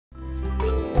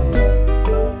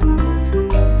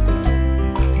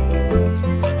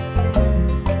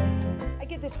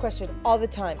question all the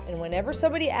time, and whenever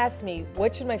somebody asks me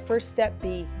what should my first step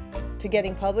be to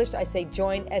getting published, I say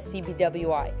join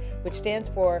SCBWI, which stands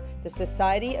for the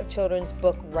Society of Children's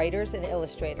Book Writers and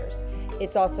Illustrators.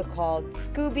 It's also called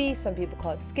Scooby, some people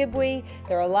call it Skibwi.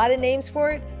 There are a lot of names for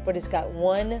it, but it's got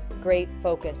one great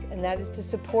focus, and that is to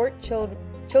support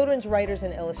children's writers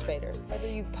and illustrators. Whether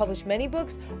you've published many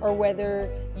books or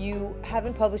whether you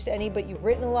haven't published any but you've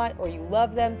written a lot or you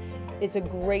love them, it's a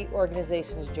great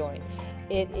organization to join.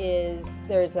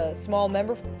 There's a small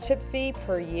membership fee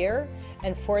per year,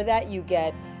 and for that you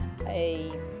get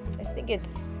I think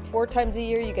it's 4 times a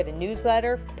year, you get a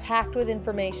newsletter packed with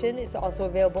information. It's also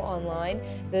available online.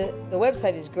 The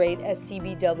website is great,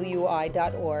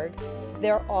 scbwi.org.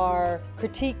 There are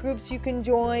critique groups you can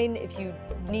join if you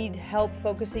need help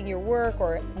focusing your work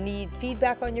or need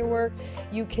feedback on your work.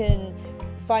 You can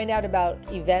find out about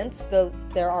events.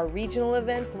 There are regional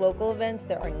events, local events,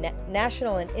 there are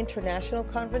national and international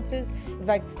conferences. In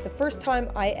fact, the first time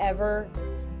I ever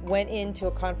went into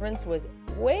a conference was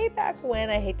way back when,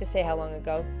 I hate to say how long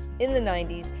ago, in the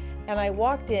 90s, and I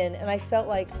walked in and I felt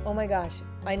like, oh my gosh,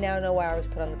 I now know why I was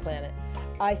put on the planet.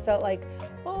 I felt like,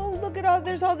 oh, look at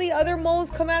there's all the other moles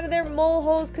come out of their mole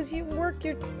holes because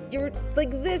you're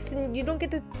like this and you don't get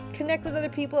to connect with other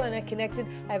people, and I connected.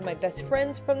 I have my best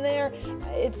friends from there.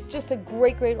 It's just a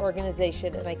great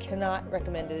organization, and I cannot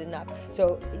recommend it enough.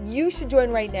 So you should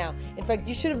join right now. In fact,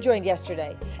 you should have joined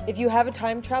yesterday. If you have a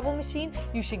time travel machine,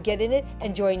 you should get in it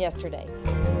and join yesterday.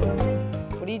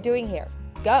 What are you doing here?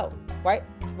 Go. Why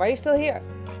are you still here?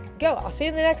 Go. I'll see you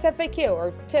in the next FAQ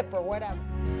or tip or whatever.